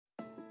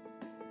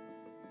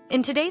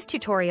In today's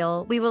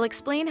tutorial, we will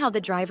explain how the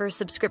driver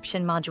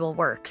subscription module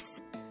works.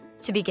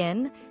 To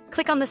begin,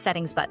 click on the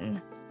Settings button.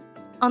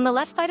 On the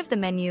left side of the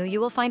menu, you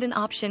will find an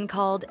option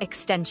called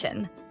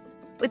Extension.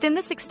 Within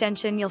this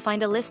extension, you'll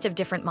find a list of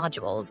different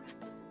modules.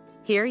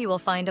 Here you will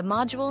find a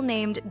module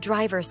named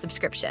Driver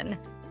Subscription,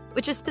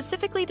 which is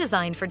specifically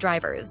designed for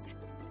drivers.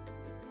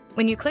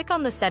 When you click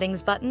on the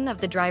Settings button of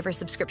the Driver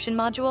Subscription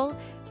module,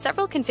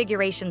 several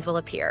configurations will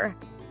appear.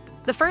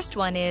 The first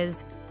one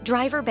is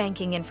Driver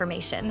Banking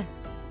Information.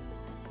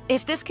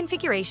 If this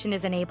configuration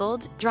is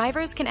enabled,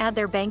 drivers can add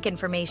their bank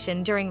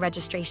information during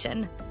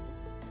registration.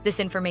 This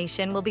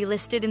information will be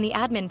listed in the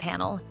admin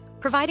panel,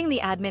 providing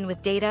the admin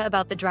with data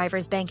about the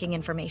driver's banking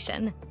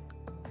information.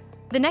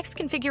 The next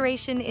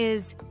configuration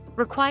is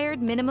Required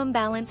Minimum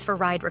Balance for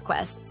Ride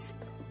Requests.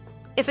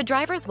 If a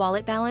driver's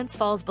wallet balance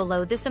falls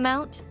below this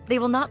amount, they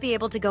will not be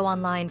able to go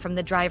online from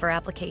the driver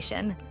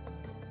application.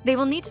 They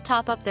will need to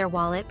top up their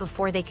wallet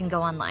before they can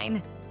go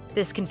online.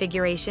 This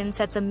configuration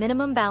sets a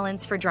minimum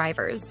balance for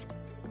drivers.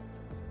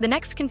 The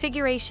next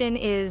configuration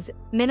is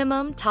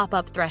Minimum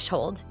Top-Up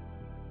Threshold.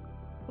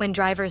 When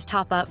drivers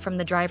top up from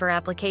the driver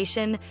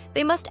application,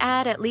 they must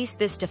add at least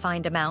this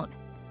defined amount.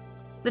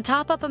 The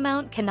top-up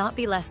amount cannot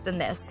be less than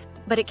this,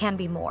 but it can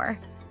be more.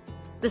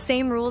 The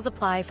same rules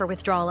apply for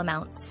withdrawal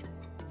amounts.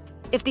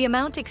 If the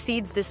amount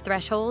exceeds this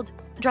threshold,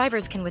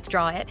 drivers can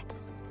withdraw it.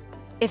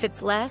 If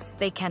it's less,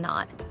 they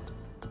cannot.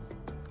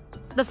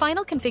 The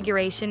final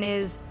configuration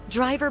is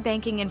Driver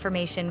Banking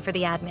Information for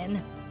the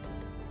admin.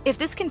 If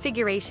this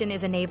configuration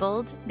is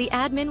enabled, the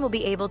admin will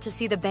be able to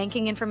see the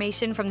banking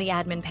information from the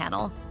admin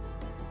panel.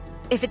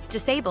 If it's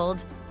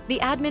disabled, the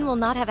admin will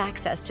not have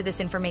access to this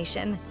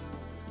information.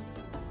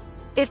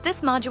 If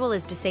this module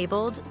is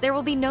disabled, there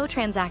will be no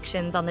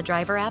transactions on the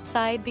driver app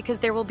side because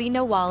there will be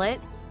no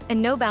wallet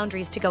and no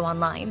boundaries to go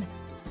online.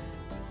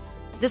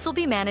 This will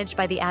be managed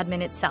by the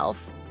admin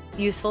itself,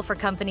 useful for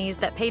companies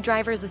that pay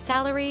drivers a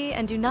salary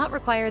and do not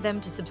require them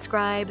to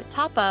subscribe,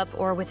 top up,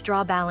 or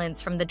withdraw balance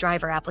from the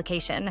driver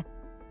application.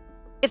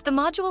 If the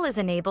module is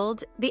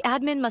enabled, the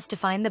admin must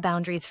define the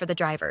boundaries for the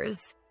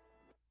drivers.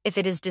 If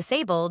it is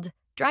disabled,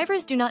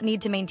 drivers do not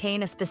need to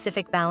maintain a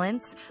specific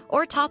balance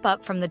or top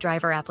up from the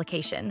driver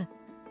application.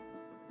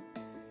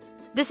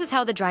 This is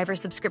how the driver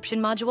subscription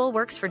module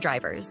works for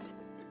drivers.